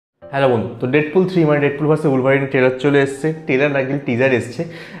Hello বন্ধু, তো Deadpool 3 মানে ডেডপুল ভার্সেস উলভারিন ট্রেলার চলে এসছে। ট্রেলার না গেলে টিজার এসছে।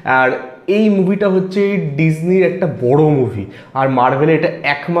 আর এই মুভিটা হচ্ছে ডিজনির একটা বড় মুভি, আর মার্ভেলের এটা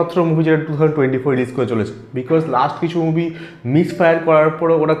একমাত্র মুভি যেটা 2024 রিলিজ করে চলেছে। বিকজ লাস্ট কিছু মুভি মিসফায়ার করার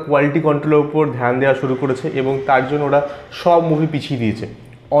পরে ওরা কোয়ালিটি কন্ট্রোলের উপর ধ্যান দেওয়া শুরু করেছে এবং তার জন্য ওরা সব মুভি পিছিয়ে দিয়েছে।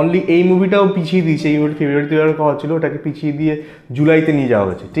 অনলি এই মুভিটাও পিছিয়ে দিয়েছে। এই মুভিটা ফেব্রুয়ারিতে বেরোর কথা ছিল, ওটাকে পিছিয়ে দিয়ে জুলাইতে নিয়ে যাওয়া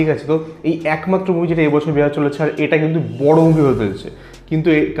হয়েছে। ঠিক আছে, তো এই একমাত্র মুভি যেটা এবছর বেরোতে চলেছে, আর এটা কিন্তু বড় মুভি হতে চলেছে। কিন্তু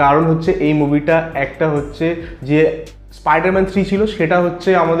কারণ হচ্ছে এই মুভিটা একটা হচ্ছে যে স্পাইডারম্যান 3 ছিল, সেটা হচ্ছে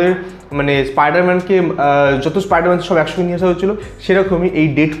আমাদের মানে স্পাইডারম্যানকে যত স্পাইডারম্যান সব একসঙ্গে নিয়ে আসা হয়েছিল, সেরকমই এই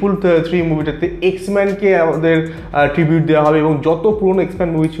ডেডপুল 3 মুভিটাতে এক্সম্যানকে আমাদের ট্রিবিউট দেওয়া হবে এবং যত পুরনো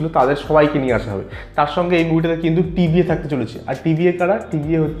এক্সম্যান মুভি ছিল তাদের সবাইকে নিয়ে আসা হবে। তার সঙ্গে এই মুভিটাতে কিন্তু টিভিএ থাকতে চলেছে। আর টিভিএ কারা?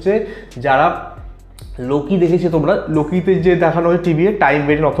 টিভিএ হচ্ছে যারা লোকি দেখেছে তোমরা, লোকিতে যে দেখানো হয়েছে টিভিএ টাইম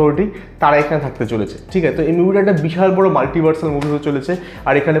ভেরিয়েন্ট অথরিটি, তারা এখানে থাকতে চলেছে। ঠিক আছে, তো এই মুভিটা একটা বিশাল বড় মাল্টিভার্সাল মুভি হতে চলেছে,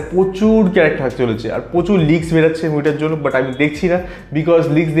 আর এখানে প্রচুর ক্যারেক্টার থাকতে চলেছে, আর প্রচুর লিক্স বেরোচ্ছে মুভিটার জন্য। বাট আমি দেখছি না, বিকজ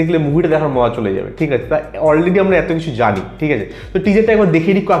লিক্স দেখলে মুভিটা দেখার মজা চলে যাবে। ঠিক আছে, তা অলরেডি আমরা এত কিছু জানি। ঠিক আছে, তো টিজারটা একবার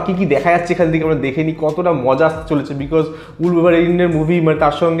দেখে নিই কী কী দেখা যাচ্ছে এখান থেকে, আমরা দেখে নিই কতটা মজা আসতে চলেছে। বিকজ উলভারিনের মুভি, মানে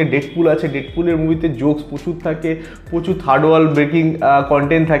তার সঙ্গে ডেডপুল আছে। ডেডপুলের মুভিতে জোকস প্রচুর থাকে, প্রচুর থার্ড ওয়াল ব্রেকিং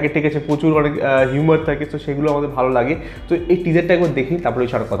কন্টেন্ট থাকে। ঠিক আছে, প্রচুর অনেক হিউমার থাকে, তো সেগুলো আমাদের ভালো লাগে। তো এই টিজারটা একবার দেখি, তারপরে ওই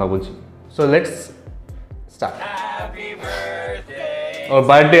সারা কথা বলছি। So let's start. Or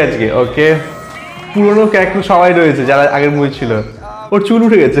birthday আজকে। ওকে, পুরনো ক্যারেক্টার সবাই রয়েছে যারা আগের মুভি ছিল। ওর চুল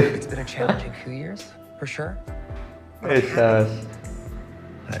উঠে গেছে।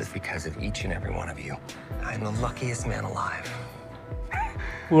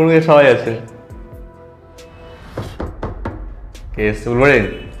 পুরনো সবাই আছে।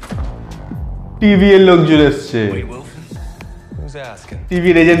 টিভি এর লোকজন এসছে, টিভি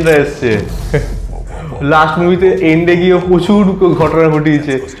লেজেন্ডরা এসছে। লাস্ট মুভিতে এন্ডে গিয়ে প্রচুর ঘটনা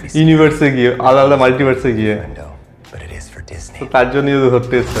ঘটিয়েছে, ইউনিভার্সে গিয়ে, আলাদা আলাদা মাল্টিভার্সে গিয়ে। তো তার জন্যই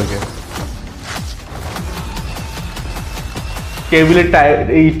ধরতে এসছে ওকে। কেবিলের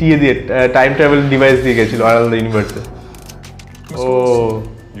এই টিয়ে দিয়ে টাইম ট্রাভেল ডিভাইস দিয়ে গেছিল আলাদা ইউনিভার্সে। ও,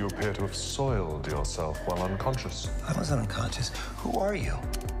 You appear to have soiled yourself while unconscious. I wasn't unconscious. Who are you?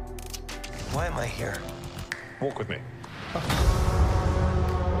 Why am I here? Walk with me.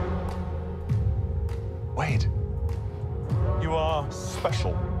 Wait. You are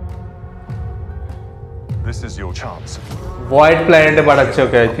special. This is your chance. Void Planet পাঠাচ্ছে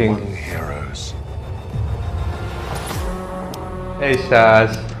ওকে, I think. Heroes. এই শাস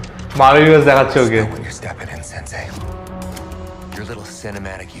Marvel universe দেখাচ্ছে ওকে। When you're stepping in, Sensei. Your little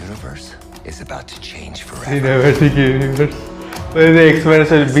cinematic universe is about to change forever. Cinematic universe. Where is the X-Men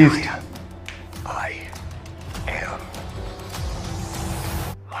beast? I am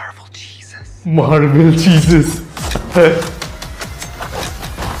Marvel Jesus. Marvel Jesus.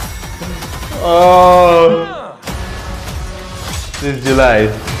 Oh. This July.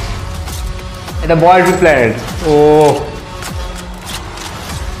 It's a Void Planet. Oh.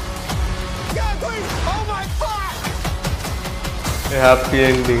 A happy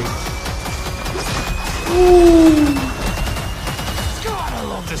ending. God, I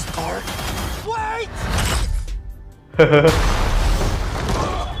love this part. Wait!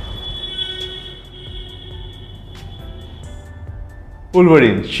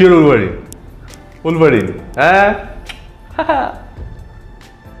 Wolverine, sure Wolverine. Wolverine,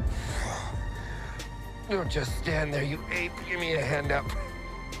 Don't just stand there, you ape. Give me a hand up.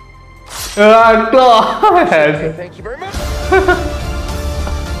 God. Thank you very much.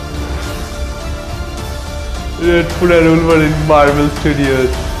 Deadpool and Wolverine, Marvel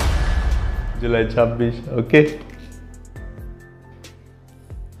Studios, July 26. Okay.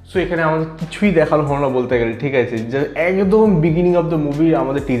 So এখানে আমাদের কিছুই দেখানো হলো না বলতে গেলে। ঠিক আছে, যে একদম বিগিনিং অফ দ্য মুভি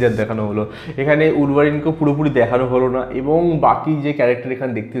আমাদের টিজার দেখানো হলো। এখানে উলভারিনকে পুরোপুরি দেখানো হলো না, এবং বাকি যে ক্যারেক্টার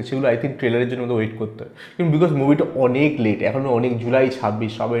এখানে দেখতে হচ্ছে সেগুলো আই থিঙ্ক ট্রেলারের জন্য আমাদের ওয়েট করতে হয়। কিন্তু বিকজ মুভিটা অনেক লেট, এখনও অনেক জুলাই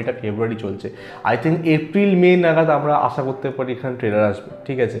 26, সবাই এটা ফেব্রুয়ারি চলছে। আই থিঙ্ক এপ্রিল মে নাগাদ আমরা আশা করতে পারি এখানে ট্রেলার আসবে।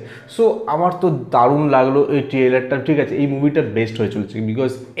 ঠিক আছে, সো আমার তো দারুণ লাগলো এই ট্রেলারটা। ঠিক আছে, এই মুভিটা বেস্ট হয়ে চলছে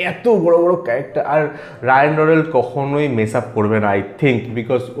বিকজ এত বড় বড় ক্যারেক্টার, আর রায়ান রনেল্ড কখনোই মেস আপ করবে না আই থিঙ্ক,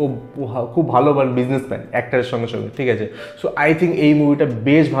 বিকজ ও খুব ভালো বিজনেসম্যান অ্যাক্টারের সঙ্গে সঙ্গে। ঠিক আছে, সো আই থিঙ্ক এই মুভিটা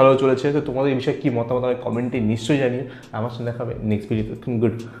বেশ ভালো চলেছে। তো তোমাদের এই বিষয়ে কী মতামত আমি কমেন্টে নিশ্চয়ই জানিয়ে। আমার সঙ্গে দেখা হবে নেক্সট ভিডিওতে।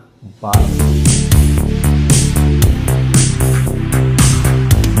 Good bye.